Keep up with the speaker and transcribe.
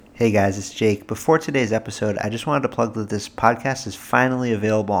Hey guys, it's Jake. Before today's episode, I just wanted to plug that this podcast is finally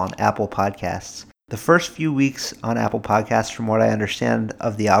available on Apple Podcasts. The first few weeks on Apple Podcasts, from what I understand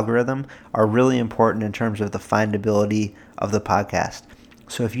of the algorithm, are really important in terms of the findability of the podcast.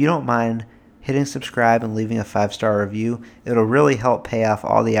 So if you don't mind hitting subscribe and leaving a 5-star review, it'll really help pay off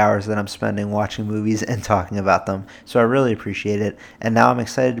all the hours that I'm spending watching movies and talking about them. So I really appreciate it. And now I'm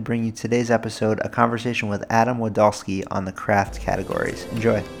excited to bring you today's episode, a conversation with Adam Wodolski on the craft categories.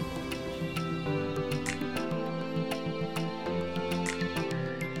 Enjoy.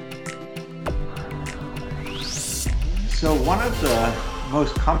 So one of the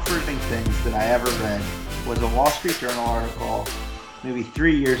most comforting things that I ever read was a Wall Street Journal article maybe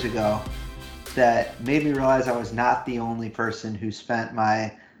 3 years ago that made me realize I was not the only person who spent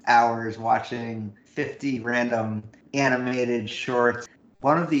my hours watching 50 random animated shorts.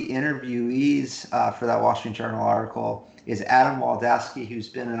 One of the interviewees for that Wall Street Journal article is Adam Waldowski, who's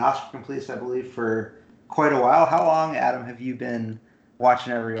been an Oscar completist, I believe, for quite a while. How long, Adam, have you been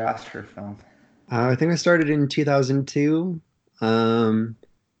watching every Oscar film? I think I started in 2002, and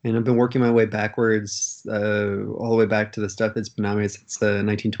I've been working my way backwards, all the way back to the stuff that's been nominated since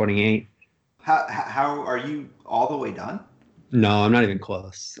 1928. How are you all the way done? No, I'm not even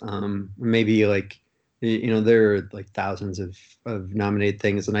close. Maybe there are like thousands of nominated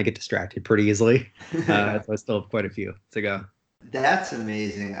things, and I get distracted pretty easily. So I still have quite a few to go. That's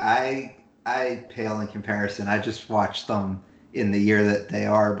amazing. I pale in comparison. I just watched them in the year that they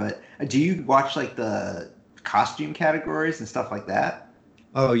are. But do you watch like the costume categories and stuff like that?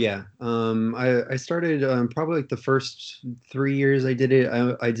 Oh yeah. I started probably like the first 3 years I did it.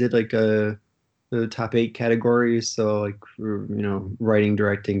 I did like the top eight categories, so like writing,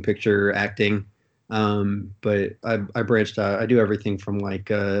 directing, picture, acting. But I branched out. I do everything from like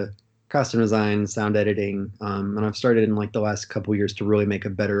costume design, sound editing, and I've started in like the last couple years to really make a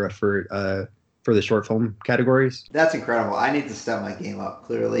better effort for the short film categories. That's incredible. I need to step my game up,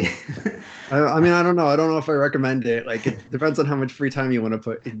 clearly. I mean, I don't know. I don't know if I recommend it. Like, it depends on how much free time you want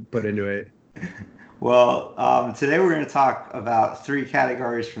to put into it. Well, today we're going to talk about three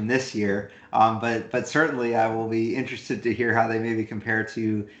categories from this year, but certainly I will be interested to hear how they maybe compare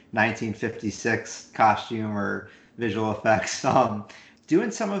to 1956 costume or visual effects.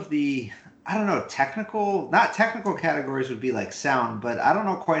 Doing some of the, I don't know, not technical categories would be like sound, but I don't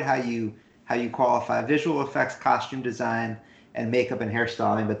know quite how you qualify visual effects, costume design, and makeup and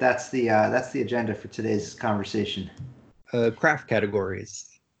hairstyling. But that's the agenda for today's conversation. Craft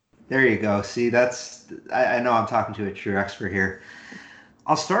categories. There you go. See, I know I'm talking to a true expert here.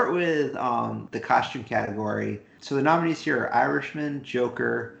 I'll start with the costume category. So the nominees here are Irishman,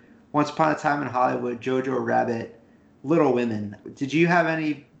 Joker, Once Upon a Time in Hollywood, Jojo Rabbit, Little Women. Did you have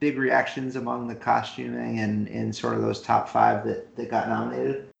any big reactions among the costuming and in sort of those top five that got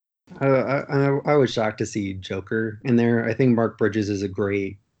nominated? I was shocked to see Joker in there. I think Mark Bridges is a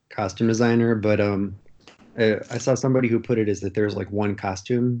great costume designer, but I saw somebody who put it as that there's like one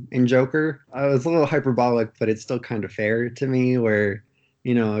costume in Joker. It's a little hyperbolic, but it's still kind of fair to me. Where,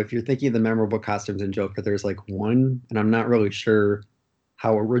 if you're thinking of the memorable costumes in Joker, there's like one, and I'm not really sure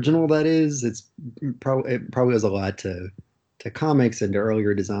how original that is. It probably has a lot to comics and to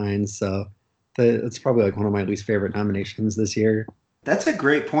earlier designs. So it's probably like one of my least favorite nominations this year. That's a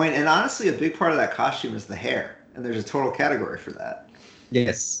great point. And honestly, a big part of that costume is the hair. And there's a total category for that.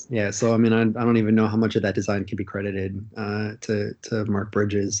 Yes, yeah. So I mean, I don't even know how much of that design can be credited to Mark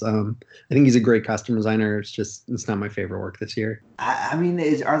Bridges. I think he's a great costume designer. It's not my favorite work this year. I mean,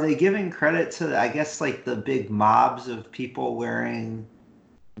 are they giving credit to, I guess, like the big mobs of people wearing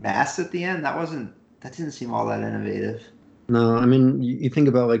masks at the end? That didn't seem all that innovative. No, I mean, you think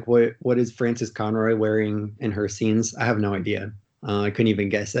about like what is Frances Conroy wearing in her scenes? I have no idea. I couldn't even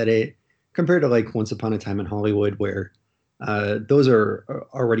guess at it compared to like Once Upon a Time in Hollywood, where those are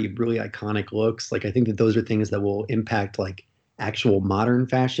already really iconic looks. Like I think that those are things that will impact like actual modern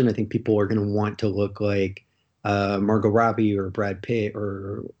fashion. I think people are going to want to look like Margot Robbie or Brad Pitt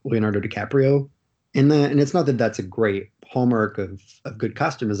or Leonardo DiCaprio in that. And it's not that that's a great hallmark of good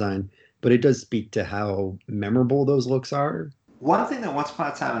costume design, but it does speak to how memorable those looks are. One thing that Once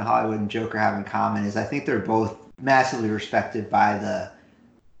Upon a Time in Hollywood and Joker have in common is I think they're both massively respected by the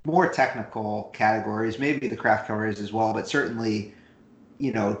more technical categories, maybe the craft categories as well, but certainly,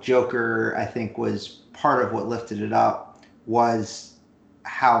 Joker, I think, was part of what lifted it up was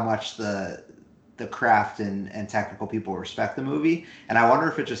how much the craft and technical people respect the movie. And I wonder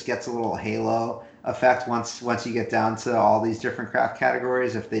if it just gets a little halo effect once you get down to all these different craft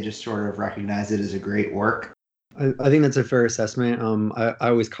categories, if they just sort of recognize it as a great work. I think that's a fair assessment. I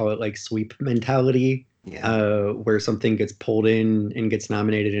always call it like sweep mentality, Yeah. where something gets pulled in and gets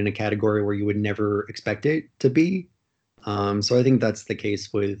nominated in a category where you would never expect it to be. So I think that's the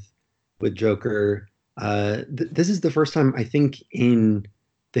case with Joker. This is the first time I think in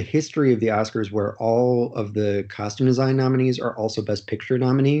the history of the Oscars where all of the costume design nominees are also Best Picture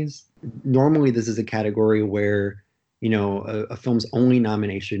nominees. Normally, this is a category where, a film's only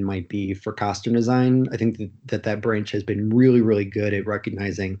nomination might be for costume design. I think that branch has been really, really good at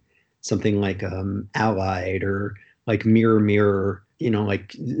recognizing something like Allied or like Mirror Mirror,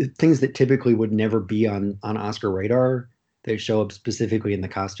 like things that typically would never be on Oscar radar. They show up specifically in the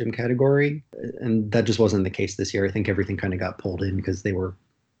costume category, and that just wasn't the case this year. I think everything kind of got pulled in because they were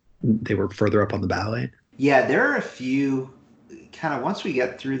further up on the ballot. Yeah, there are a few kind of once we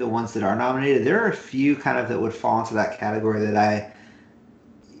get through the ones that are nominated, there are a few kind of that would fall into that category that I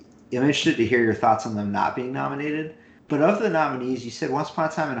am interested to hear your thoughts on them not being nominated. But of the nominees, you said Once Upon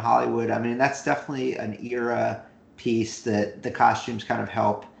a Time in Hollywood. I mean, that's definitely an era piece that the costumes kind of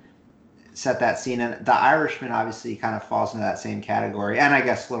help set that scene. And The Irishman obviously kind of falls into that same category. And I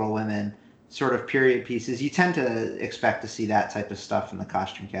guess Little Women, sort of period pieces. You tend to expect to see that type of stuff in the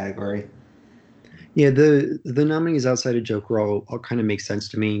costume category. Yeah, the nominees outside of Joker all kind of make sense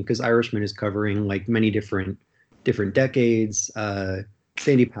to me because Irishman is covering like many different decades.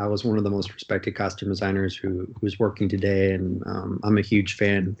 Sandy Powell is one of the most respected costume designers who's working today, and I'm a huge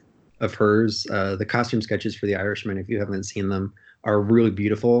fan of hers. The costume sketches for The Irishman, if you haven't seen them, are really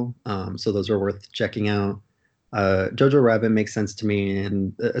beautiful. So those are worth checking out. Jojo Rabbit makes sense to me,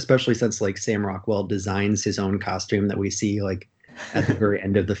 and especially since like Sam Rockwell designs his own costume that we see like at the very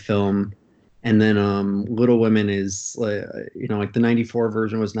end of the film. And then Little Women is like the 94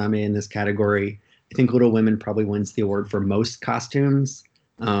 version was nominated in this category. I think Little Women probably wins the award for most costumes.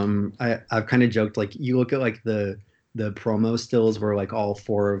 I've kind of joked like you look at like the promo stills where like all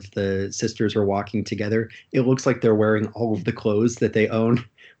four of the sisters are walking together. It looks like they're wearing all of the clothes that they own.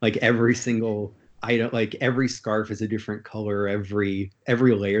 Like every single item, like every scarf is a different color. Every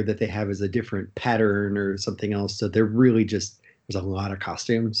layer that they have is a different pattern or something else. So they're really just there's a lot of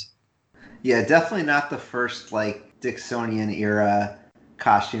costumes. Yeah, definitely not the first like Dixonian era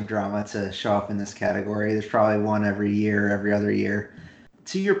costume drama to show up in this category. There's probably one every year, every other year.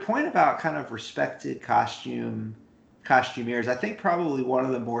 To your point about kind of respected costumiers, I think probably one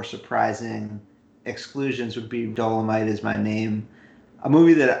of the more surprising exclusions would be Dolomite is My Name, a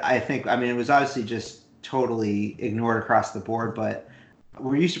movie that I think, I mean, it was obviously just totally ignored across the board, but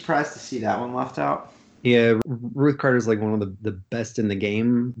were you surprised to see that one left out? Yeah, Ruth Carter's like one of the best in the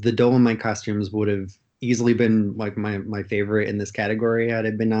game. The Dolomite costumes would have easily been like my favorite in this category had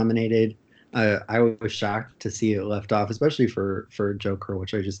it been nominated. I was shocked to see it left off, especially for Joker,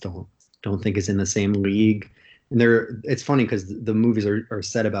 which I just don't think is in the same league. And it's funny because the movies are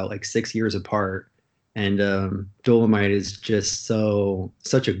set about like 6 years apart, and Dolomite is just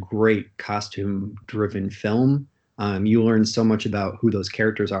such a great costume driven film. You learn so much about who those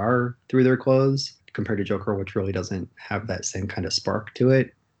characters are through their clothes compared to Joker, which really doesn't have that same kind of spark to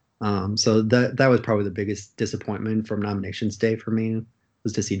it. So that was probably the biggest disappointment from nominations day for me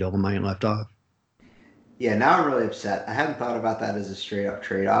was to see Dolomite left off. Yeah, now I'm really upset. I hadn't thought about that as a straight up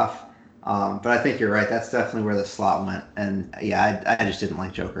trade off. But I think you're right. That's definitely where the slot went. And yeah, I just didn't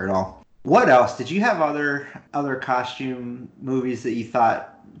like Joker at all. What else? Did you have other costume movies that you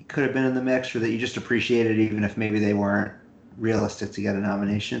thought could have been in the mix or that you just appreciated even if maybe they weren't realistic to get a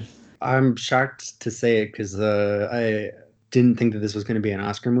nomination? I'm shocked to say it because I didn't think that this was going to be an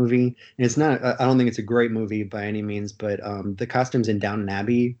Oscar movie, and it's not. I don't think it's a great movie by any means, but the costumes in Downton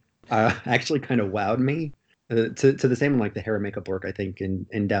Abbey actually kind of wowed me. To the same like the hair and makeup work, I think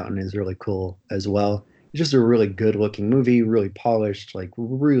in Downton is really cool as well. It's just a really good looking movie, really polished, like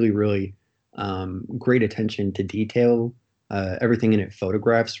really really great attention to detail. Everything in it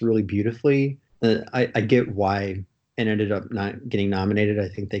photographs really beautifully. I get why it ended up not getting nominated. I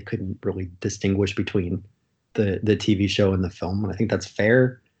think they couldn't really distinguish between the TV show and the film, and I think that's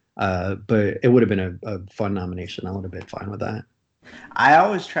fair. But it would have been a fun nomination. I would have been fine with that. I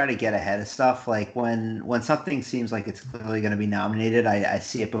always try to get ahead of stuff. Like when something seems like it's clearly going to be nominated, I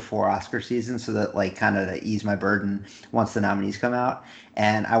see it before Oscar season so that like kind of to ease my burden once the nominees come out.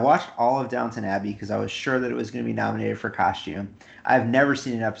 And I watched all of Downton Abbey because I was sure that it was going to be nominated for costume. I've never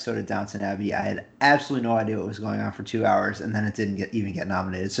seen an episode of Downton Abbey. I had absolutely no idea what was going on for 2 hours, and then it didn't even get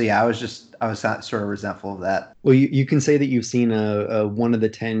nominated. So yeah, I was sort of resentful of that. Well, you can say that you've seen a one of the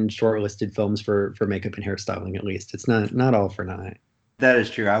 10 shortlisted films for makeup and hairstyling at least. It's not all for naught. That is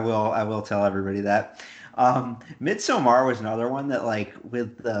true. I will tell everybody that. Midsommar was another one that, like,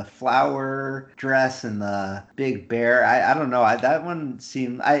 with the flower dress and the big bear. I don't know. That one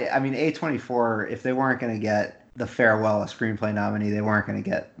seemed. I mean, A24. If they weren't going to get the Farewell a screenplay nominee, they weren't going to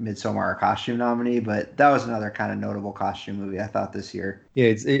get Midsommar a costume nominee. But that was another kind of notable costume movie I thought this year. Yeah,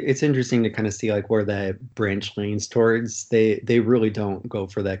 it's interesting to kind of see like where that branch leans towards. They really don't go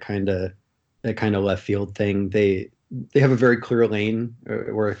for that kind of left field thing. They have a very clear lane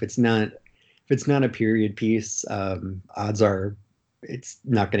where if it's not a period piece, odds are it's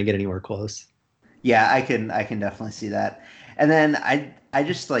not going to get anywhere close. Yeah, I can definitely see that. And then I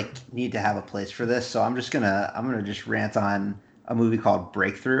just like need to have a place for this, so I'm gonna just rant on a movie called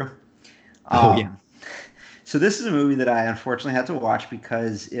Breakthrough. Oh yeah. Um, so this is a movie that I unfortunately had to watch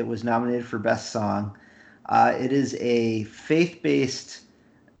because it was nominated for Best Song. It is a faith-based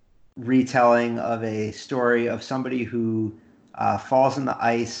retelling of a story of somebody who falls in the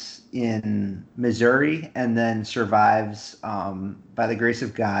ice in Missouri and then survives by the grace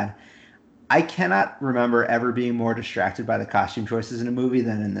of God. I cannot remember ever being more distracted by the costume choices in a movie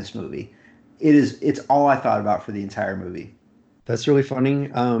than in this movie. It's all I thought about for the entire movie. That's really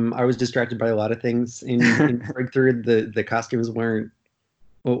funny. I was distracted by a lot of things in Breakthrough. The costumes weren't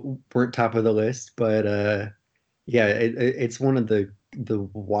top of the list, but yeah, it's one of the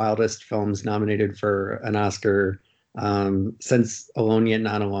wildest films nominated for an Oscar since Alone Yet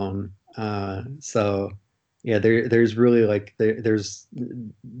Not Alone. So yeah, there's really like there's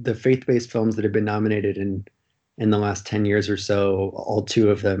the faith-based films that have been nominated in the last 10 years or so. All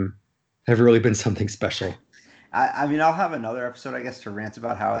two of them have really been something special. I mean, I'll have another episode, I guess, to rant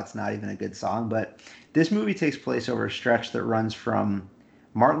about how it's not even a good song, but this movie takes place over a stretch that runs from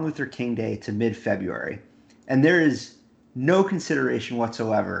Martin Luther King Day to mid-February. And there is no consideration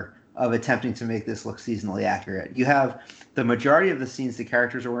whatsoever of attempting to make this look seasonally accurate. You have the majority of the scenes, the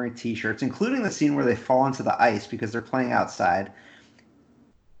characters are wearing t-shirts, including the scene where they fall into the ice because they're playing outside.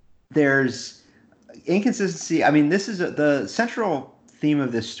 There's inconsistency. I mean, the central theme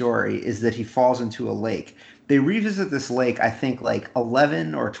of this story is that he falls into a lake. They revisit this lake, I think, like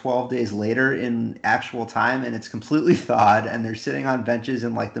 11 or 12 days later in actual time, and it's completely thawed, and they're sitting on benches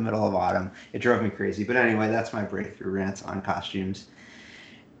in like the middle of autumn. It drove me crazy. But anyway, that's my breakthrough rant on costumes.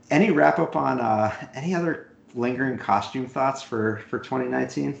 Any wrap up on any other lingering costume thoughts for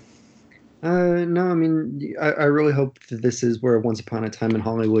 2019? No, I mean, I really hope that this is where Once Upon a Time in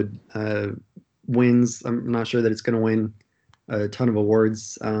Hollywood wins. I'm not sure that it's going to win a ton of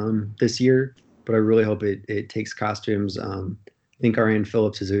awards this year, but I really hope it takes costumes. I think Ariane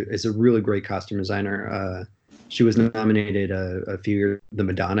Phillips is a really great costume designer. She was nominated a few years the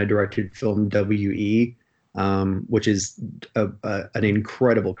Madonna directed film W.E., which is an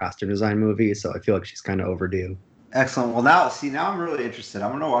incredible costume design movie. So I feel like she's kind of overdue. Excellent. Well, now I'm really interested. I'm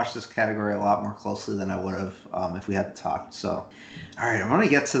going to watch this category a lot more closely than I would have if we hadn't talked. So, all right, I'm going to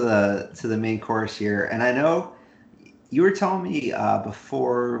get to the main course here, and I know you were telling me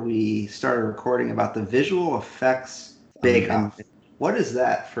before we started recording about the visual effects bake-off. What is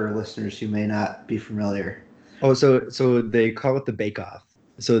that for listeners who may not be familiar? Oh, so they call it the Bake Off.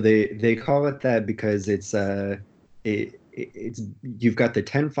 So they call it that because it's you've got the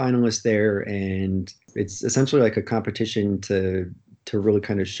 10 finalists there, and it's essentially like a competition to really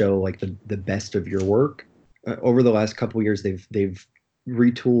kind of show like the best of your work. Over the last couple of years, they've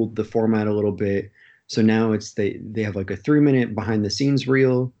retooled the format a little bit. So now they have like a 3-minute behind the scenes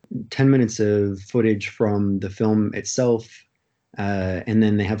reel, 10 minutes of footage from the film itself, and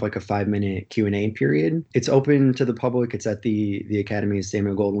then they have like a 5-minute Q&A period. It's open to the public. It's at the Academy's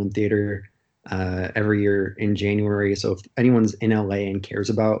Samuel Goldwyn Theater every year in January. So if anyone's in LA and cares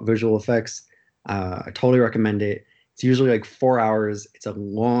about visual effects, I totally recommend it. It's usually like 4 hours. It's a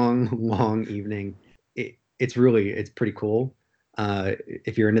long, long evening. It's pretty cool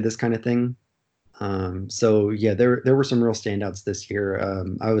if you're into this kind of thing. So yeah, there were some real standouts this year.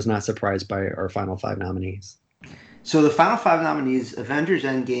 I was not surprised by our final 5 nominees. So the final 5 nominees: Avengers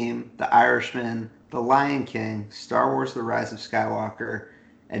Endgame, The Irishman, The Lion King, Star Wars: The Rise of Skywalker,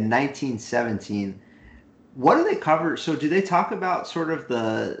 and 1917. What do they cover? So do they talk about sort of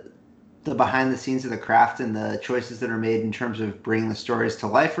the behind the scenes of the craft and the choices that are made in terms of bringing the stories to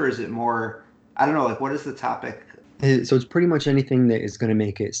life, or is it more, I don't know, like what is the topic? So it's pretty much anything that is going to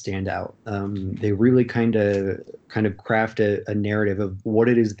make it stand out. They really kind of craft a narrative of what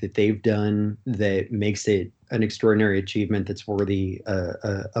it is that they've done that makes it an extraordinary achievement that's worthy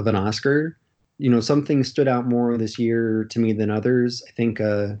of an Oscar. You know, some things stood out more this year to me than others. I think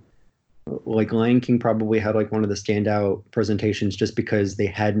like Lion King probably had like one of the standout presentations just because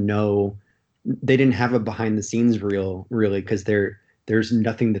they didn't have a behind the scenes reel really, because they're there's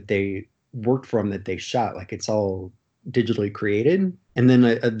nothing that they worked from that they shot. Like it's all digitally created. And then the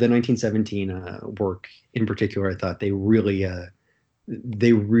 1917 work in particular, I thought they really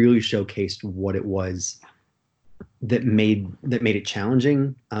showcased what it was that made it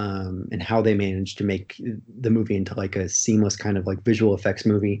challenging, and how they managed to make the movie into like a seamless kind of like visual effects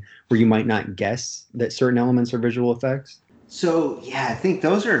movie where you might not guess that certain elements are visual effects. So yeah, I think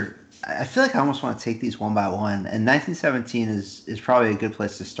those are. I feel like I almost want to take these one by one, and 1917 is probably a good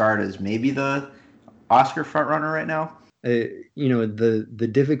place to start as maybe the Oscar frontrunner right now. The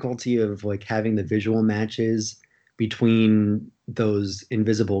difficulty of like having the visual matches between those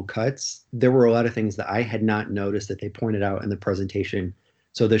invisible cuts, there were a lot of things that I had not noticed that they pointed out in the presentation.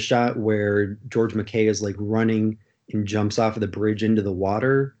 So the shot where George McKay is like running and jumps off of the bridge into the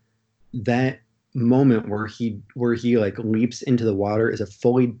water, that moment where he like leaps into the water is a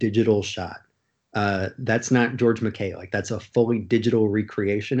fully digital shot. That's not George McKay. Like that's a fully digital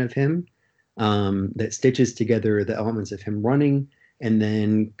recreation of him, that stitches together the elements of him running and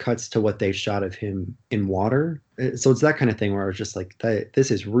then cuts to what they shot of him in water. So it's that kind of thing where I was just like,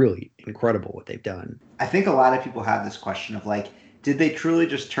 this is really incredible what they've done. I think a lot of people have this question of like, did they truly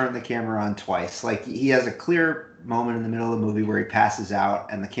just turn the camera on twice? Like he has a clear moment in the middle of the movie where he passes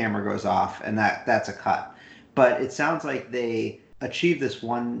out and the camera goes off, and that's a cut. But it sounds like they achieved this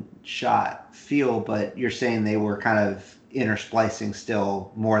one shot feel, but you're saying they were kind of intersplicing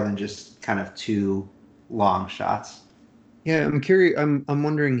still more than just kind of two long shots. Yeah, I'm curious. I'm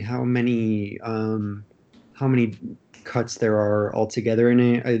wondering how many cuts there are altogether in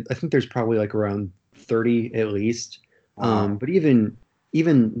it. I think there's probably like around 30 at least. Wow. But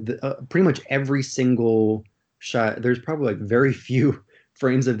pretty much every single shot, there's probably like very few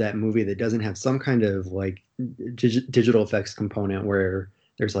frames of that movie that doesn't have some kind of like digital effects component where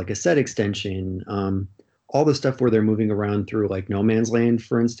there's like a set extension. All the stuff where they're moving around through like no man's land,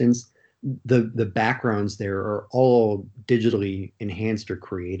 for instance, the backgrounds there are all digitally enhanced or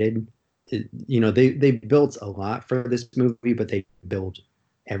created. They built a lot for this movie, but they built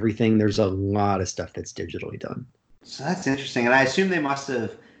everything. There's a lot of stuff that's digitally done. So that's interesting, and I assume they must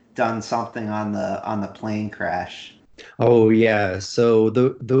have done something on the plane crash. Oh yeah, so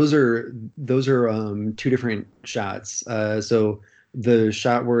those are two different shots. So the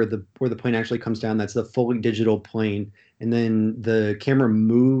shot where the plane actually comes down, that's the fully digital plane, and then the camera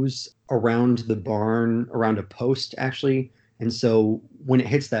moves around the barn, around a post actually. And so when it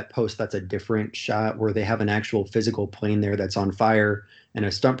hits that post, that's a different shot where they have an actual physical plane there that's on fire, and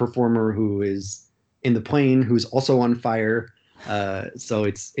a stunt performer who is in the plane who's also on fire. So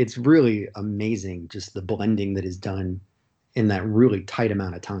it's really amazing just the blending that is done in that really tight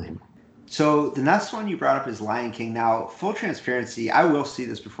amount of time. So the next one you brought up is Lion King. Now, full transparency, I will see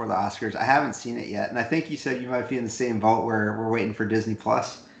this before the Oscars. I haven't seen it yet, and I think you said you might be in the same boat where we're waiting for Disney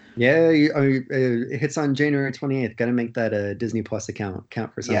Plus. Yeah, it hits on January 28th. Got to make that a Disney Plus account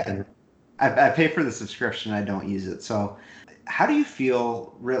count for Yeah, something. I pay for the subscription. I don't use it. So, how do you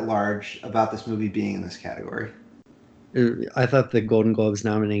feel writ large about this movie being in this category? I thought the Golden Globes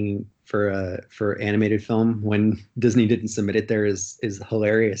nominating for animated film when Disney didn't submit it there is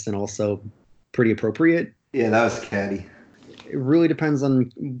hilarious and also pretty appropriate. Yeah, that was catty. It really depends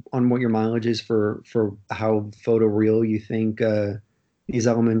on what your mileage is for how photoreal you think these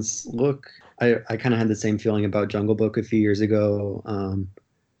elements look. I kind of had the same feeling about Jungle Book a few years ago,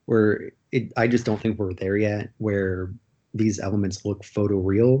 where I just don't think we're there yet, where these elements look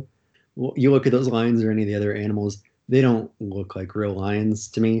photoreal. Well, you look at those lions or any of the other animals, they don't look like real lions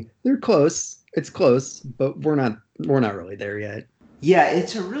to me. They're close. It's close, but we're not really there yet. Yeah,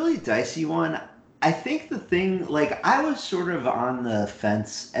 it's a really dicey one. I think the thing, like, I was sort of on the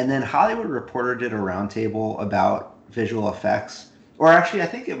fence, and then Hollywood Reporter did a roundtable about visual effects, or actually, I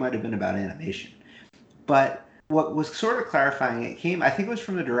think it might have been about animation. But what was sort of clarifying, it came, I think it was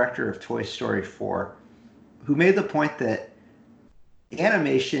from the director of Toy Story 4, who made the point that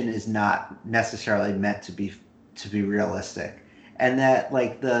animation is not necessarily meant to be realistic, and that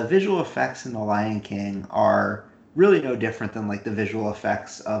like the visual effects in The Lion King are really no different than like the visual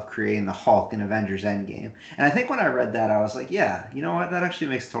effects of creating the Hulk in Avengers Endgame. And I think when I read that, I was like, yeah, you know what? That actually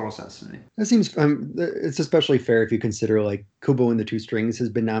makes total sense to me. That seems it's especially fair if you consider like Kubo and the Two Strings has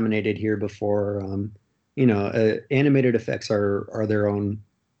been nominated here before. Animated effects are their own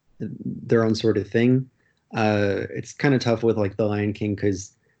sort of thing. It's kind of tough with like The Lion King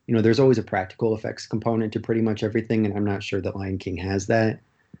because there's always a practical effects component to pretty much everything, and I'm not sure that Lion King has that.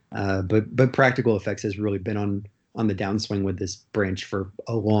 But practical effects has really been on the downswing with this branch for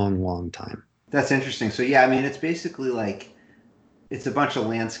a long, long time. That's interesting. So yeah, I mean, it's basically like it's a bunch of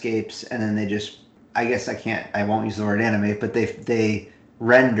landscapes, and then they just I guess I won't use the word animate, but they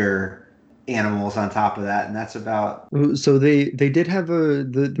render animals on top of that, and that's about. So they did have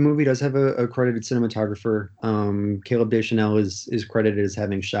the movie does have a credited cinematographer. Caleb Deschanel is credited as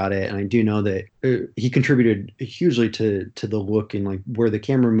having shot it, and I do know that he contributed hugely to the look and like where the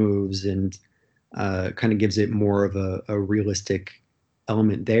camera moves and kind of gives it more of a realistic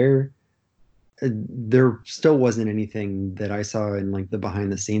element there. There still wasn't anything that I saw in like the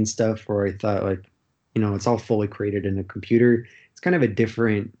behind the scenes stuff where I thought like, it's all fully created in a computer. It's kind of a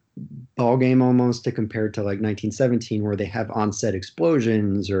different ball game almost to compare to like 1917 where they have on-set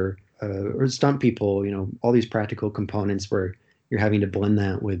explosions or stunt people, all these practical components where you're having to blend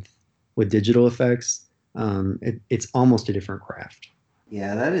that with digital effects. It's almost a different craft.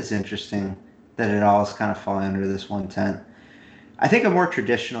 Yeah, that is interesting that it all is kind of falling under this one tent. I think a more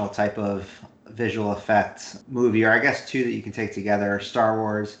traditional type of visual effects movie, or I guess two that you can take together, are Star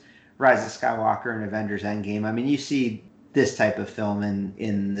Wars, Rise of Skywalker, and Avengers Endgame. I mean, you see this type of film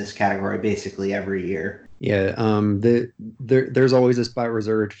in this category basically every year. Yeah, there's always a spot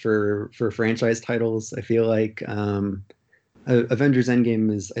reserved for franchise titles. I feel like Avengers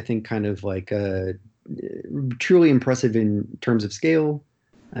Endgame is, I think, kind of like truly impressive in terms of scale.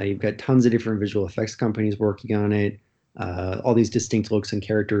 You've got tons of different visual effects companies working on it. All these distinct looks and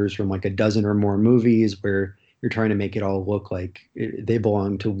characters from like a dozen or more movies where you're trying to make it all look like they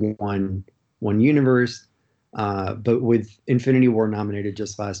belong to one universe. But with Infinity War nominated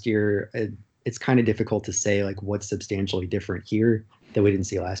just last year, it's kind of difficult to say like what's substantially different here that we didn't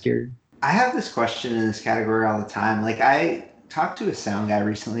see last year. I have this question in this category all the time. Like I talked to a sound guy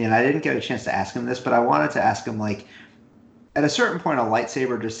recently, and I didn't get a chance to ask him this, but I wanted to ask him like, at a certain point, a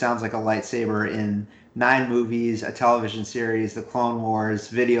lightsaber just sounds like a lightsaber in 9 movies, a television series, the Clone Wars,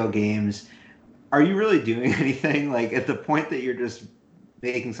 video games. Are you really doing anything like at the point that you're just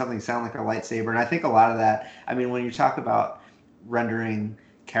making something sound like a lightsaber? And I think a lot of that, I mean, when you talk about rendering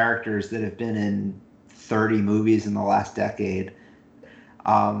characters that have been in 30 movies in the last decade,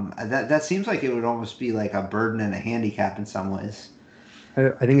 that seems like it would almost be like a burden and a handicap in some ways.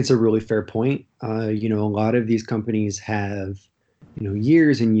 I think it's a really fair point. A lot of these companies have,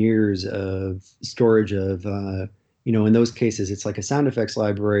 years and years of storage of, in those cases, it's like a sound effects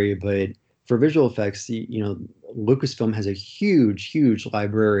library, but for visual effects, Lucasfilm has a huge, huge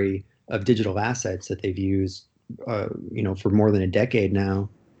library of digital assets that they've used, for more than a decade now.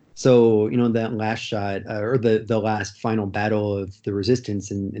 So, that last shot or the last final battle of the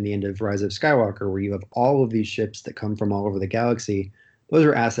Resistance in the end of Rise of Skywalker, where you have all of these ships that come from all over the galaxy, those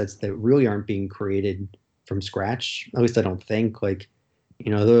are assets that really aren't being created from scratch. At least I don't think. Like,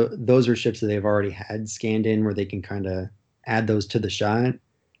 those are ships that they've already had scanned in where they can kind of add those to the shot.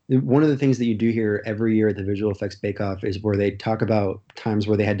 One of the things that you do here every year at the Visual Effects Bake Off is where they talk about times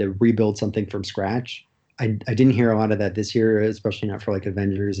where they had to rebuild something from scratch. I didn't hear a lot of that this year, especially not for like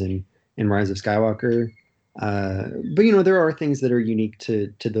Avengers and Rise of Skywalker. But there are things that are unique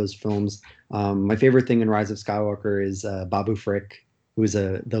to those films. My favorite thing in Rise of Skywalker is Babu Frick, who is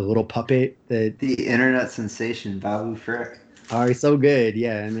the little puppet that The internet sensation, Babu Frick. are so good.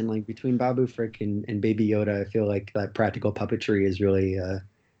 Yeah, I mean, like between Babu Frick and Baby Yoda, I feel like that practical puppetry is really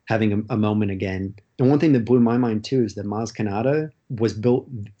having a moment again. And one thing that blew my mind too is that Maz Kanata was built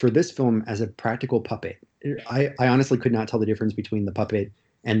for this film as a practical puppet. I honestly could not tell the difference between the puppet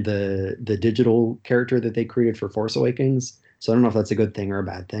and the digital character that they created for Force Awakens. So I don't know if that's a good thing or a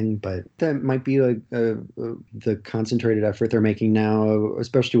bad thing, but that might be like the concentrated effort they're making now,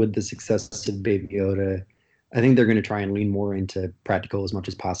 especially with the success of Baby Yoda. I think they're going to try and lean more into practical as much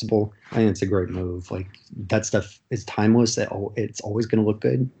as possible. I think it's a great move. Like that stuff is timeless. It's always going to look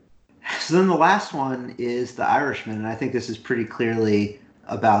good. So then the last one is The Irishman, and I think this is pretty clearly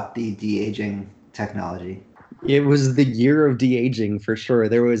about the de-aging technology. It was the year of de-aging for sure.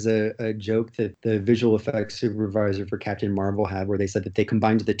 There was a joke that the visual effects supervisor for Captain Marvel had where they said that they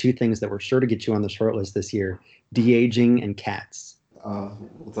combined the two things that were sure to get you on the short list this year, de-aging and cats.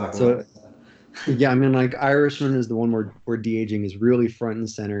 We'll talk So about that. yeah, I mean like Irishman is the one where de-aging is really front and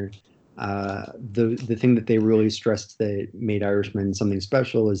center. The thing that they really stressed that made Irishman something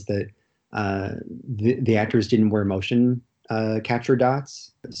special is that the actors didn't wear motion capture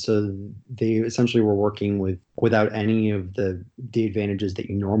dots, so they essentially were working without any of the advantages that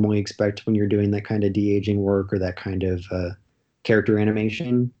you normally expect when you're doing that kind of de-aging work or that kind of character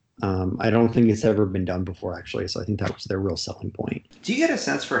animation. I don't think it's ever been done before, actually. So I think that was their real selling point. Do you get a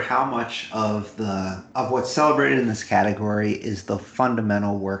sense for how much of what's celebrated in this category is the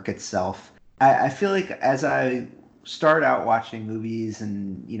fundamental work itself? I feel like as I start out watching movies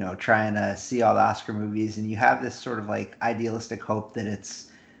and trying to see all the Oscar movies, and you have this sort of like idealistic hope that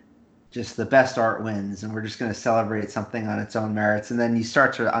it's just the best art wins, and we're just going to celebrate something on its own merits. And then you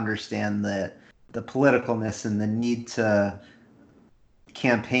start to understand the politicalness and the need to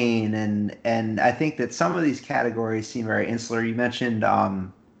campaign, and I think that some of these categories seem very insular. You mentioned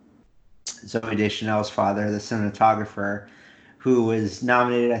Zoe Deschanel's father, the cinematographer, who was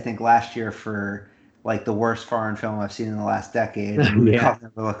nominated, I think, last year for like the worst foreign film I've seen in the last decade, a movie Yeah. called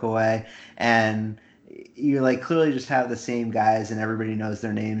Never Look Away. And you like clearly just have the same guys and everybody knows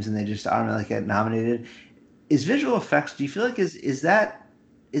their names and they just automatically get nominated. Is visual effects, do you feel like is that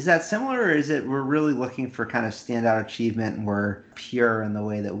similar, or is it we're really looking for kind of standout achievement and we're pure in the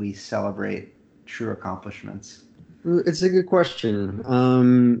way that we celebrate true accomplishments? It's a good question.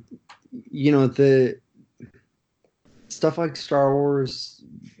 The stuff like Star Wars,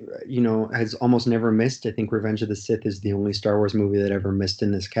 has almost never missed. I think Revenge of the Sith is the only Star Wars movie that ever missed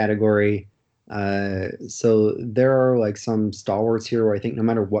in this category. So there are like some stalwarts here where I think no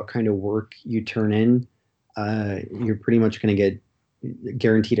matter what kind of work you turn in, you're pretty much going to get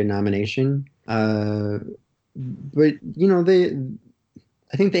guaranteed a nomination. But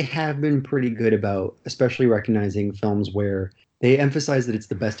I think they have been pretty good about, especially recognizing films where they emphasize that it's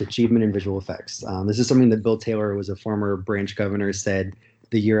the best achievement in visual effects. This is something that Bill Taylor, who was a former branch governor, said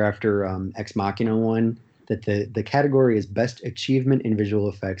the year after Ex Machina won, that the category is best achievement in visual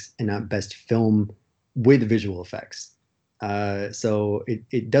effects and not best film with visual effects. So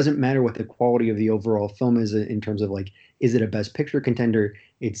it doesn't matter what the quality of the overall film is in terms of like, is it a best picture contender?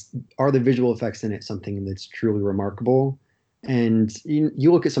 Are the visual effects in it something that's truly remarkable? And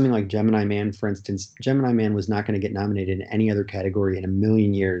you look at something like Gemini Man, for instance. Gemini Man was not going to get nominated in any other category in a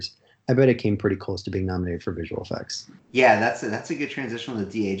million years. I bet it came pretty close to being nominated for visual effects. Yeah, that's a good transition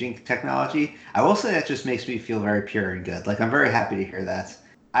with the de-aging technology. I will say that just makes me feel very pure and good. Like I'm very happy to hear that.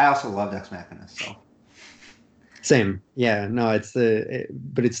 I also loved Ex Machina, so Same. Yeah, no,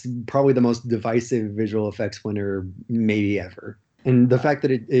 but it's probably the most divisive visual effects winner maybe ever. And the fact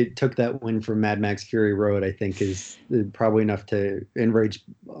that it took that win from Mad Max Fury Road, I think, is probably enough to enrage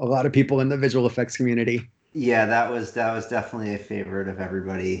a lot of people in the visual effects community. yeah, that was definitely a favorite of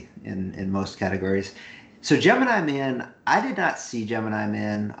everybody in most categories. So Gemini Man, I did not see Gemini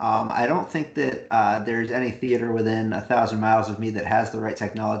Man. I don't think that there's any theater within 1,000 miles of me that has the right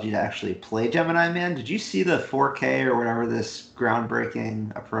technology to actually play Gemini Man. Did you see the 4K or whatever this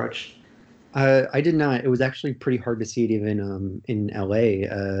groundbreaking approach? I did not. It was actually pretty hard to see it even in LA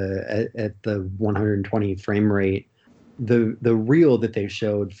at the 120 frame rate. The reel that they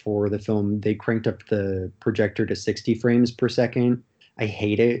showed for the film, they cranked up the projector to 60 frames per second. I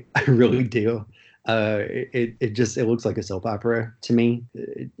hate it. I really do. It looks like a soap opera to me.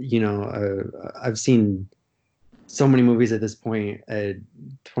 I've seen so many movies at this point at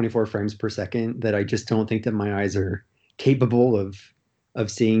 24 frames per second that I just don't think that my eyes are capable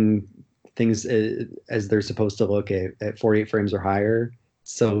of seeing things as they're supposed to look at 48 frames or higher.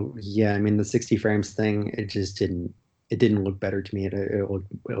 So yeah, I mean the 60 frames thing, it didn't look better to me. It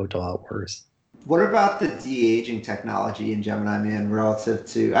looked a lot worse. What about the de-aging technology in Gemini Man relative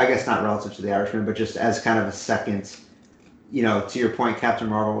to, I guess not relative to The Irishman, but just as kind of a second, to your point, Captain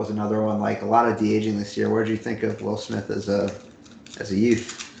Marvel was another one, like a lot of de-aging this year. What did you think of Will Smith as a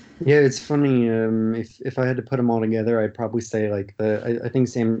youth? Yeah, it's funny. If I had to put them all together, I'd probably say like I think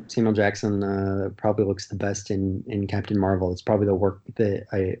Samuel Jackson probably looks the best in Captain Marvel. It's probably the work that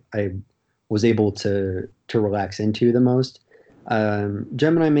I was able to relax into the most.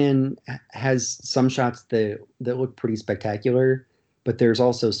 Gemini Man has some shots that look pretty spectacular, but there's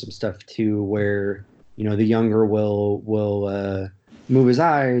also some stuff too where the younger will move his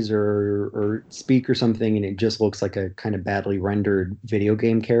eyes or speak or something, and it just looks like a kind of badly rendered video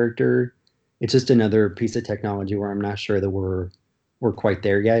game character. It's just another piece of technology where I'm not sure that we're quite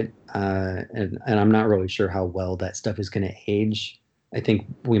there yet, and I'm not really sure how well that stuff is going to age. I think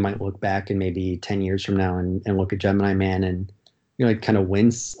we might look back in maybe 10 years from now and look at Gemini Man and like kind of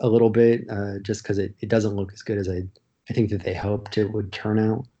wince a little bit just because it doesn't look as good as I think that they hoped it would turn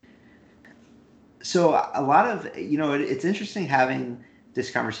out. So a lot of, it's interesting having this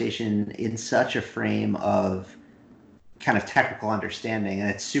conversation in such a frame of kind of technical understanding, and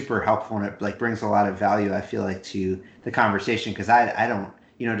it's super helpful and it like brings a lot of value, I feel like, to the conversation because I don't,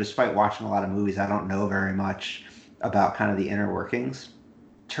 despite watching a lot of movies, I don't know very much about kind of the inner workings.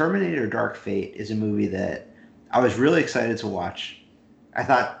 Terminator Dark Fate is a movie that I was really excited to watch. I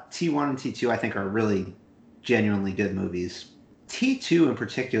thought T1 and T2 I think are really genuinely good movies. T2 in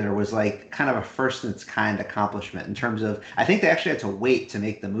particular was like kind of a first in its kind accomplishment in terms of I think they actually had to wait to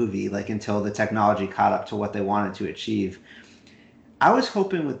make the movie like until the technology caught up to what they wanted to achieve. I was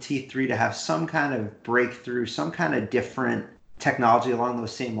hoping with T3 to have some kind of breakthrough, some kind of different technology along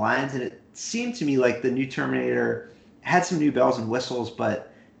those same lines, and it seemed to me like the new Terminator had some new bells and whistles,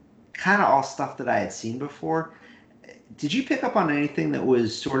 but kind of all stuff that I had seen before. Did you pick up on anything that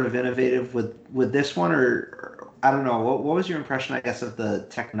was sort of innovative with this one, or I don't know, what was your impression, I guess, of the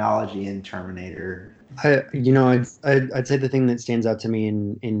technology in Terminator? I'd say the thing that stands out to me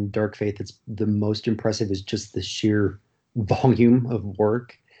in Dark Fate that's the most impressive is just the sheer volume of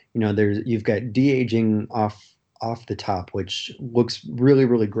work. You've got de-aging off the top, which looks really,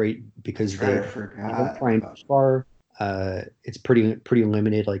 really great because Right, I they don't forgot try and about. push far. It's pretty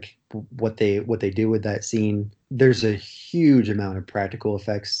limited, like what they do with that scene. There's a huge amount of practical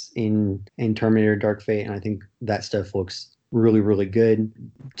effects in Terminator Dark Fate, and I think that stuff looks really, really good.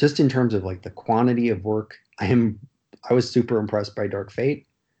 Just in terms of like the quantity of work, I was super impressed by Dark Fate.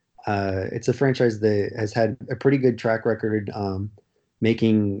 It's a franchise that has had a pretty good track record,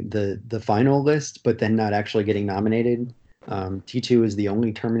 making the final list, but then not actually getting nominated. T2 is the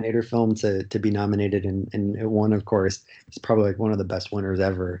only Terminator film to be nominated, and it won, of course. It's probably like one of the best winners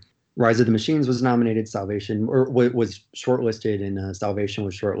ever. Rise of the Machines was nominated, Salvation or was shortlisted, and Salvation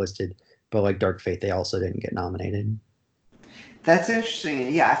was shortlisted, but like Dark Fate, they also didn't get nominated. That's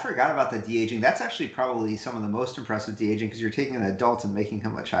interesting. Yeah, I forgot about the de-aging. That's actually probably some of the most impressive de-aging because you're taking an adult and making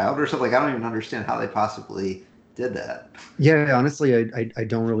him a child or something. Like, I don't even understand how they possibly did that. Yeah, honestly, I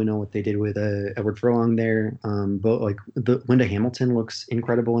don't really know what they did with Edward Furlong there. But like the Linda Hamilton looks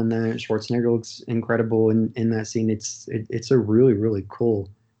incredible in that. Schwarzenegger looks incredible in that scene. It's a really, really cool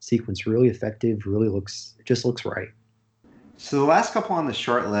sequence. Really effective. Really looks right. So the last couple on the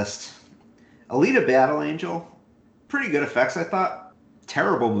short list, Alita Battle Angel, pretty good effects, I thought.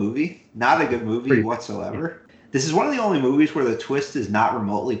 Terrible movie. Not a good movie Pretty. Yeah. whatsoever. This is one of the only movies where the twist is not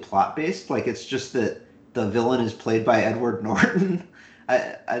remotely plot based. Like, it's just that the villain is played by Edward Norton.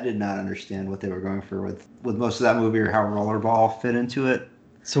 I did not understand what they were going for with most of that movie or how Rollerball fit into it.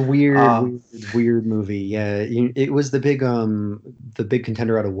 It's a weird, Um, weird, weird movie. Yeah, it was the big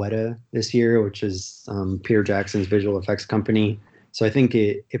contender out of Weta this year, which is Peter Jackson's visual effects company. So I think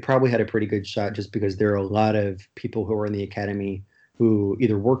it probably had a pretty good shot just because there are a lot of people who are in the academy who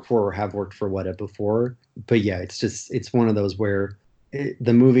either work for or have worked for Weta before. But yeah, it's one of those where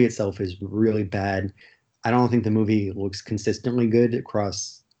the movie itself is really bad. I don't think the movie looks consistently good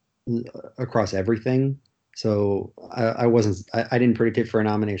across everything. So I didn't predict it for a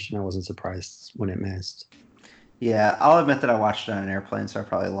nomination. I wasn't surprised when it missed. yeah, I'll admit that I watched it on an airplane, so I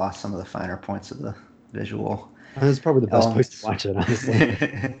probably lost some of the finer points of the visual It's probably the best place to elements. watch it,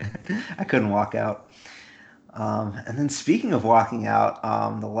 honestly. I couldn't walk out. And then speaking of walking out,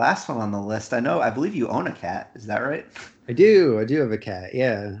 the last one on the list, I believe you own a cat. Is that right? I do have a cat.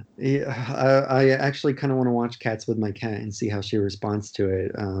 Yeah, I actually kind of want to watch Cats with my cat and see how she responds to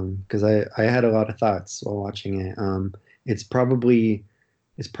it. Because I had a lot of thoughts while watching it. It's probably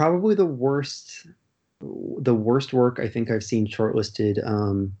it's probably the worst work I think I've seen shortlisted.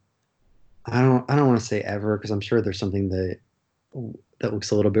 I don't want to say ever because I'm sure there's something that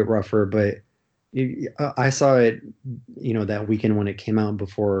looks a little bit rougher, but I saw it, that weekend when it came out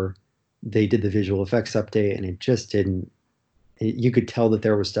before they did the visual effects update, and it just didn't. You could tell that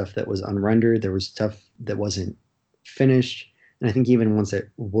there was stuff that was unrendered, there was stuff that wasn't finished, and I think even once it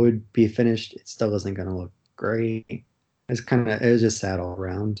would be finished, it still isn't going to look great. It was just sad all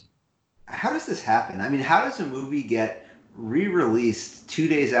around. How does this happen? I mean, how does a movie get re-released 2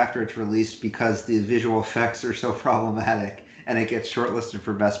 days after it's released because the visual effects are so problematic and it gets shortlisted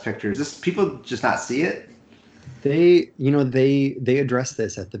for Best Picture? Just people just not see it? They addressed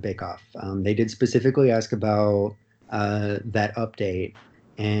this at the Bake Off. They did specifically ask about that update,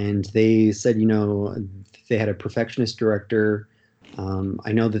 and they said, they had a perfectionist director.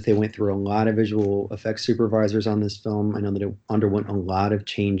 I know that they went through a lot of visual effects supervisors on this film. I know that it underwent a lot of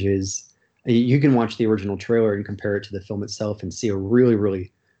changes. You can watch the original trailer and compare it to the film itself and see a really,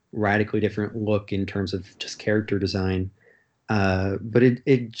 really radically different look in terms of just character design. But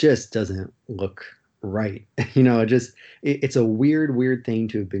it just doesn't look right. It's a weird, weird thing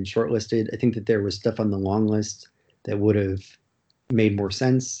to have been shortlisted. I think that there was stuff on the long list that would have made more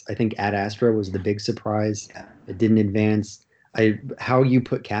sense. I think Ad Astra was the big surprise. Yeah. It didn't advance. How you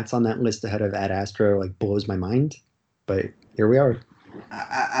put Cats on that list ahead of Ad Astra like blows my mind. But here we are.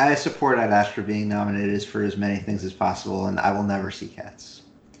 I support Ad Astra being nominated for as many things as possible, and I will never see Cats.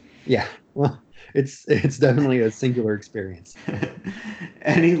 Yeah. Well, it's definitely a singular experience.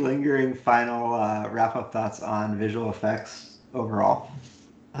 Any lingering final wrap-up thoughts on visual effects overall?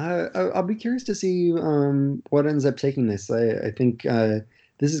 I'll be curious to see what ends up taking this. I think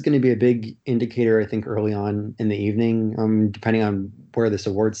this is going to be a big indicator, I think, early on in the evening, depending on where this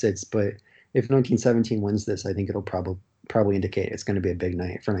award sits. But if 1917 wins this, I think it'll probably indicate it's going to be a big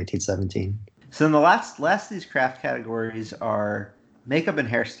night for 1917. So then the last of these craft categories are makeup and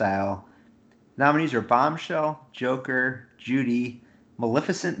hairstyle. Nominees are Bombshell, Joker, Judy,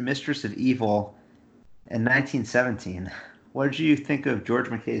 Maleficent, Mistress of Evil, and 1917. What did you think of George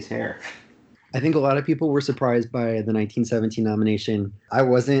McKay's hair? I think a lot of people were surprised by the 1917 nomination. I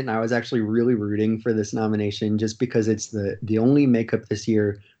wasn't. I was actually really rooting for this nomination just because it's the only makeup this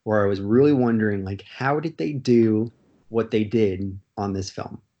year where I was really wondering, like, how did they do what they did on this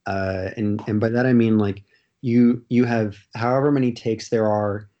film? And by that I mean, like, you have however many takes there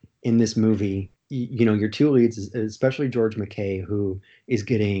are in this movie. You know, your two leads, especially George McKay, who is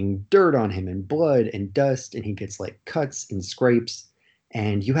getting dirt on him and blood and dust, and he gets like cuts and scrapes,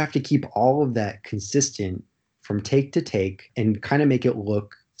 and you have to keep all of that consistent from take to take and kind of make it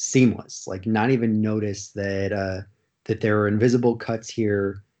look seamless, like not even notice that there are invisible cuts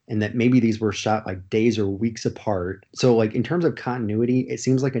here and that maybe these were shot like days or weeks apart. So like in terms of continuity, it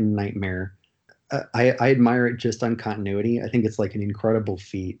seems like a nightmare. I admire it just on continuity. I think it's like an incredible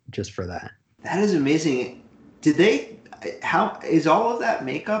feat just for that. That is amazing. Did they? How is all of that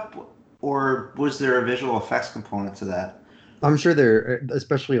makeup, or was there a visual effects component to that? I'm sure there,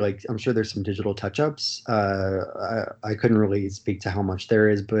 especially like I'm sure there's some digital touch-ups. I couldn't really speak to how much there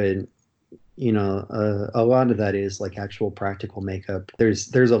is, but you know, a lot of that is like actual practical makeup.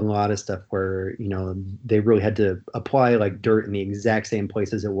 There's a lot of stuff where you know they really had to apply like dirt in the exact same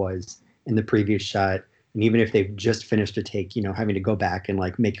place as it was in the previous shot, and even if they've just finished a take, you know, having to go back and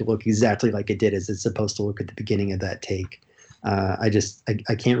like make it look exactly like it did as it's supposed to look at the beginning of that take. I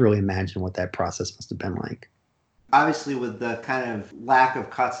can't really imagine what that process must have been like. Obviously, with the kind of lack of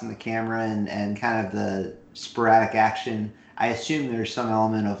cuts in the camera and kind of the sporadic action, I assume there's some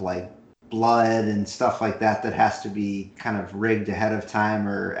element of like blood and stuff like that that has to be kind of rigged ahead of time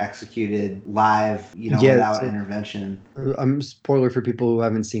or executed live, you know, Yeah, without intervention. I'm spoiler for people who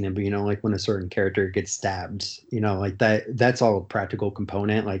haven't seen it, but you know, like when a certain character gets stabbed, you know, like that's all a practical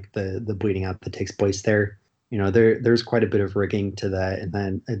component, like the bleeding out that takes place there. You know, there's quite a bit of rigging to that, and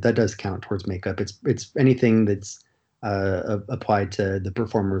then that does count towards makeup. It's anything that's applied to the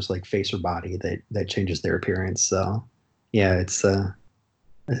performer's like face or body that changes their appearance. So yeah, it's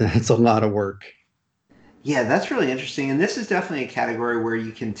a lot of work. Yeah, that's really interesting. And this is definitely a category where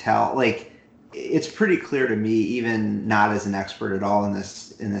you can tell, like, it's pretty clear to me, even not as an expert at all in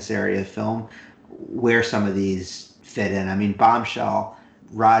this area of film, where some of these fit in. I mean, Bombshell,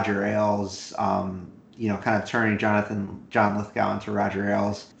 Roger Ailes, you know, kind of turning John Lithgow into Roger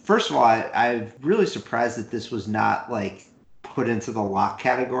Ailes. First of all, I'm really surprised that this was not like put into the lock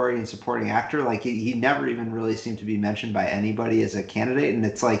category in supporting actor. Like he never even really seemed to be mentioned by anybody as a candidate, and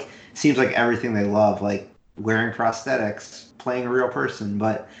it's like seems like everything they love, like wearing prosthetics, playing a real person.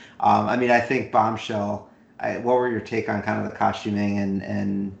 But I mean, I think Bombshell. What were your take on kind of the costuming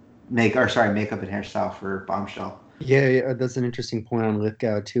and makeup and hairstyle for Bombshell? Yeah, that's an interesting point on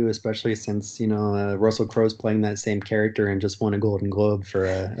Lithgow too, especially since you know Russell Crowe's playing that same character and just won a Golden Globe for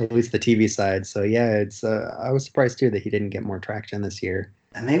at least the TV side. So yeah, it's I was surprised too that he didn't get more traction this year.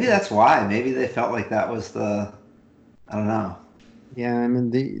 And maybe that's why. Maybe they felt like that was the. I don't know. Yeah, I mean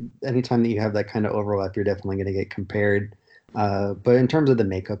the anytime that you have that kind of overlap, you're definitely going to get compared. But in terms of the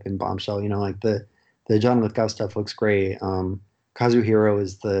makeup in Bombshell, you know, like the John Lithgow stuff looks great. Kazuhiro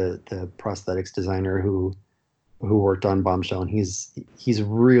is the prosthetics designer who worked on Bombshell, and he's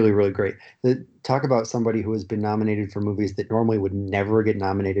really really great. Talk about somebody who has been nominated for movies that normally would never get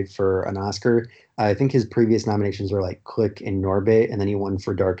nominated for an Oscar. I think his previous nominations are like Click and Norbit, and then he won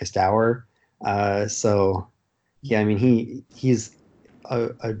for Darkest Hour. So yeah, I mean he's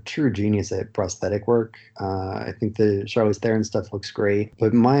a true genius at prosthetic work. I think the Charlize Theron stuff looks great,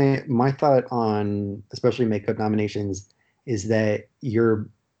 but my thought on especially makeup nominations is that you're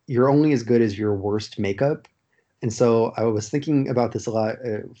only as good as your worst makeup. And so I was thinking about this a lot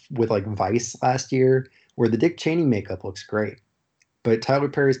with like Vice last year, where the Dick Cheney makeup looks great, but Tyler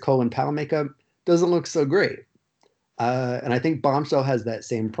Perry's Colin Powell makeup doesn't look so great. And I think Bombshell has that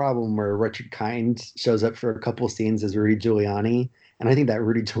same problem where Richard Kind shows up for a couple scenes as Rudy Giuliani, and I think that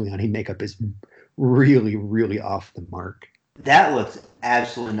Rudy Giuliani makeup is really, really off the mark. That looks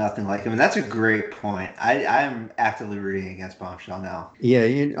absolutely nothing like him, and that's a great point. I'm actively rooting against Bombshell now. Yeah,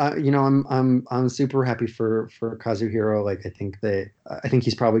 you know, I'm super happy for Kazuhiro. Like, I think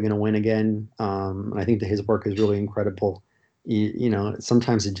he's probably going to win again. And I think that his work is really incredible. You know,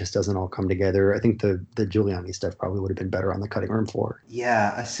 sometimes it just doesn't all come together. I think the Giuliani stuff probably would have been better on the cutting room floor.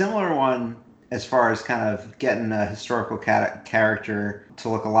 Yeah, a similar one as far as kind of getting a historical character to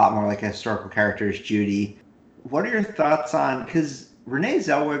look a lot more like a historical character is Judy. What are your thoughts on, because Renee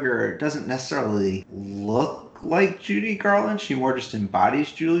Zellweger doesn't necessarily look like Judy Garland. She more just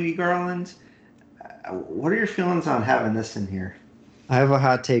embodies Judy Garland. What are your feelings on having this in here? I have a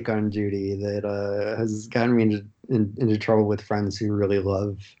hot take on Judy that has gotten me into trouble with friends who really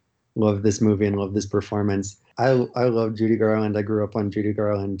love this movie and love this performance. I love Judy Garland. I grew up on Judy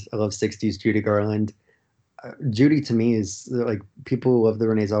Garland. I love '60s Judy Garland. Judy to me is like people who love the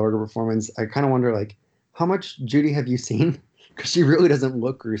Renee Zellweger performance. I kind of wonder like how much Judy have you seen? Because she really doesn't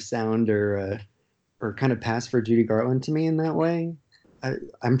look or sound or kind of pass for Judy Garland to me in that way.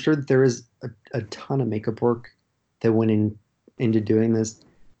 I'm sure that there is a ton of makeup work that went into doing this.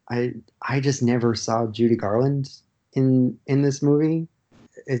 I just never saw Judy Garland in this movie.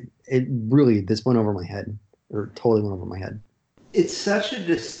 It really this went over my head or totally went over my head. It's such a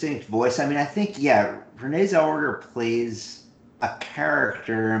distinct voice. I mean, I think, yeah, Renee Zellweger plays a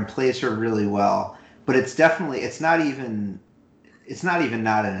character and plays her really well, but it's not even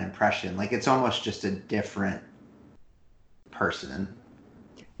not an impression. Like, it's almost just a different person.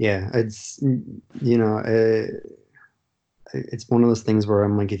 Yeah, it's one of those things where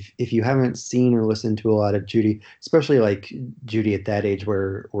I'm like, if you haven't seen or listened to a lot of Judy, especially like Judy at that age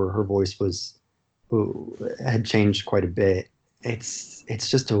where her voice had changed quite a bit, it's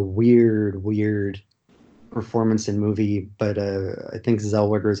just a weird performance and movie. But I think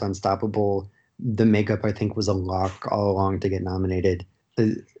Zellweger's Unstoppable. The makeup I think was a lock all along to get nominated.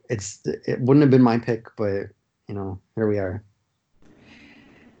 It wouldn't have been my pick, but here we are.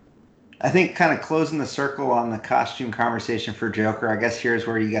 I think kind of closing the circle on the costume conversation for Joker, I guess here's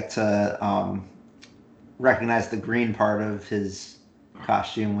where you get to recognize the green part of his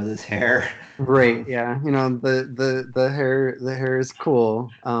costume with his hair. Right, yeah. The hair is cool.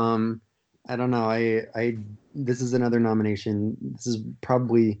 I don't know. I this is another nomination. This is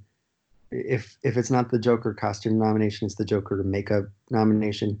probably if it's not the Joker costume nomination, it's the Joker makeup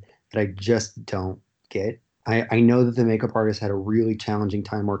nomination that I just don't get. I know that the makeup artist had a really challenging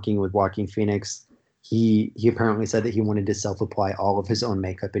time working with Joaquin Phoenix. He apparently said that he wanted to self-apply all of his own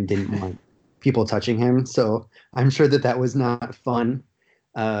makeup and didn't want people touching him. So I'm sure that was not fun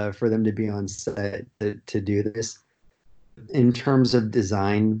for them to be on set to do this. In terms of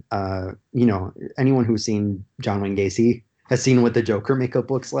design, anyone who's seen John Wayne Gacy has seen what the Joker makeup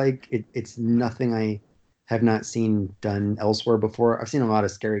looks like. It's nothing I have not seen done elsewhere before. I've seen a lot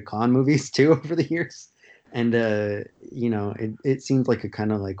of scary clown movies too over the years. And it seems like a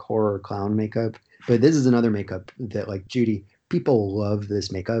kind of like horror clown makeup, but this is another makeup that like Judy, people love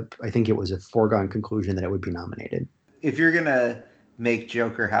this makeup. I think it was a foregone conclusion that it would be nominated. If you're gonna make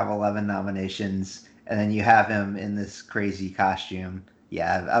Joker have 11 nominations and then you have him in this crazy costume,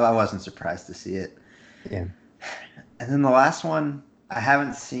 yeah, I wasn't surprised to see it. Yeah. And then the last one I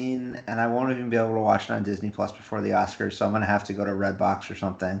haven't seen, and I won't even be able to watch it on Disney Plus before the Oscars, so I'm gonna have to go to Redbox or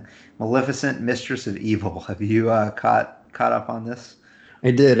something. Maleficent, Mistress of Evil. Have you caught up on this?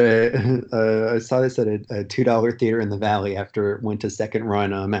 I did. I saw this at a $2 theater in the Valley after it went to second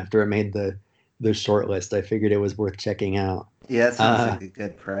run. After it made the short list, I figured it was worth checking out. Yeah, it sounds like a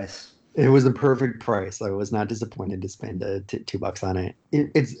good price. It was the perfect price. I was not disappointed to spend $2 on it.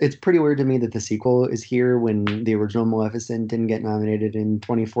 It's pretty weird to me that the sequel is here when the original Maleficent didn't get nominated in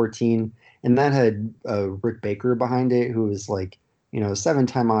 2014, and that had Rick Baker behind it, who was like a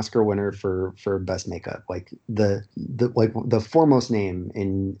 7-time Oscar winner for best makeup, like the foremost name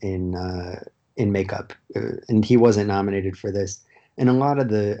in makeup, and he wasn't nominated for this. And a lot of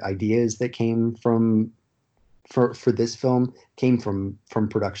the ideas that came from for this film came from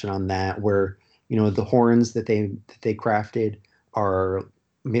production on that, where the horns that they crafted are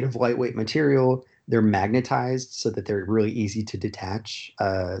made of lightweight material. They're magnetized so that they're really easy to detach,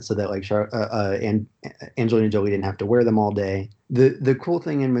 so that like and Angelina Jolie didn't have to wear them all day. The cool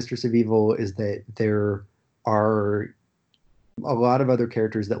thing in Mistress of Evil is that there are a lot of other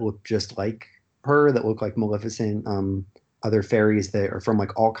characters that look just like her, that look like Maleficent, other fairies that are from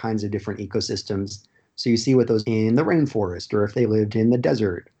like all kinds of different ecosystems. So you see what those in the rainforest, or if they lived in the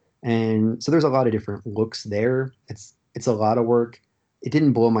desert. And so there's a lot of different looks there. It's a lot of work. It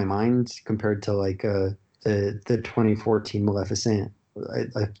didn't blow my mind compared to like the 2014 Maleficent.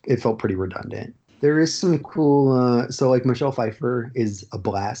 It felt pretty redundant. There is some cool. So like Michelle Pfeiffer is a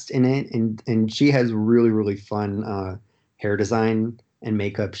blast in it, and she has really fun hair design and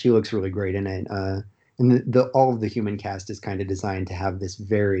makeup. She looks really great in it. And all of the human cast is kind of designed to have this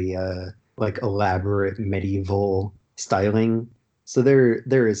very like elaborate medieval styling. So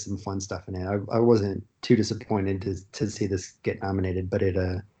there is some fun stuff in it. I wasn't too disappointed to see this get nominated, but it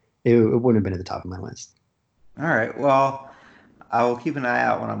wouldn't have been at the top of my list. All right. Well, I will keep an eye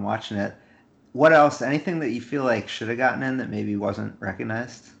out when I'm watching it. What else? Anything that you feel like should have gotten in that maybe wasn't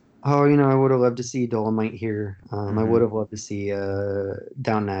recognized? Oh, I would have loved to see Dolomite here. I would Hmm. have loved to see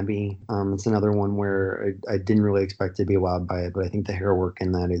Downton Abbey. It's another one where I didn't really expect to be wowed by it, but I think the hair work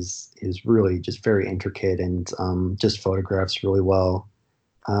in that is really just very intricate and just photographs really well.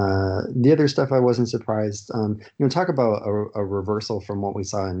 The other stuff I wasn't surprised. Talk about a reversal from what we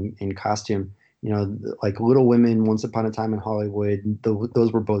saw in costume. Like Little Women, Once Upon a Time in Hollywood,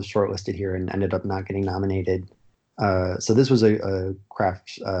 those were both shortlisted here and ended up not getting nominated. So this was a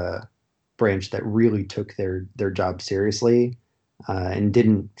craft branch that really took their job seriously and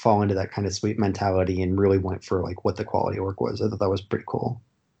didn't fall into that kind of sweet mentality and really went for like what the quality work was. I thought that was pretty cool.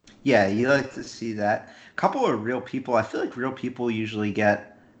 Yeah, you like to see that. A couple of real people. I feel like real people usually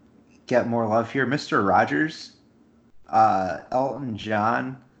get more love here. Mr. Rogers, Elton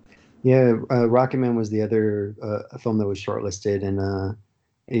John. Yeah, Rocketman was the other film that was shortlisted, and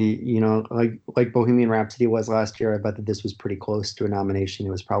like Bohemian Rhapsody was last year. I bet that this was pretty close to a nomination.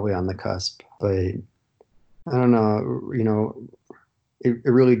 It was probably on the cusp, but I don't know. It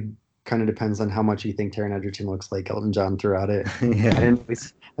really kind of depends on how much you think Taron Egerton looks like Elton John throughout it. Yeah.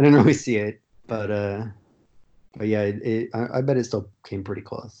 I didn't really see it, but yeah, I bet it still came pretty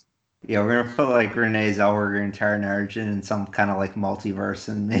close. Yeah, we're gonna put like Renee Zellweger and Taron Egerton in some kind of like multiverse,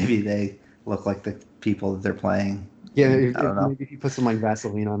 and maybe they look like the people that they're playing. Yeah, And I don't know. maybe if you put some like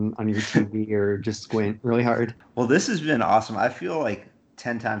Vaseline on your TV or just squint really hard. Well, this has been awesome. I feel like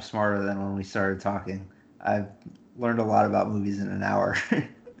 10 times smarter than when we started talking. I've learned a lot about movies in an hour.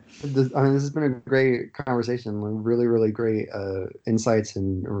 This has been a great conversation. Really, really great insights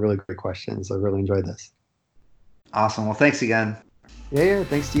and really great questions. I really enjoyed this. Awesome. Well, thanks again. Yeah, yeah.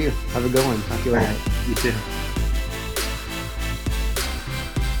 Thanks to you. Have a good one. Talk to you All later. right. You too.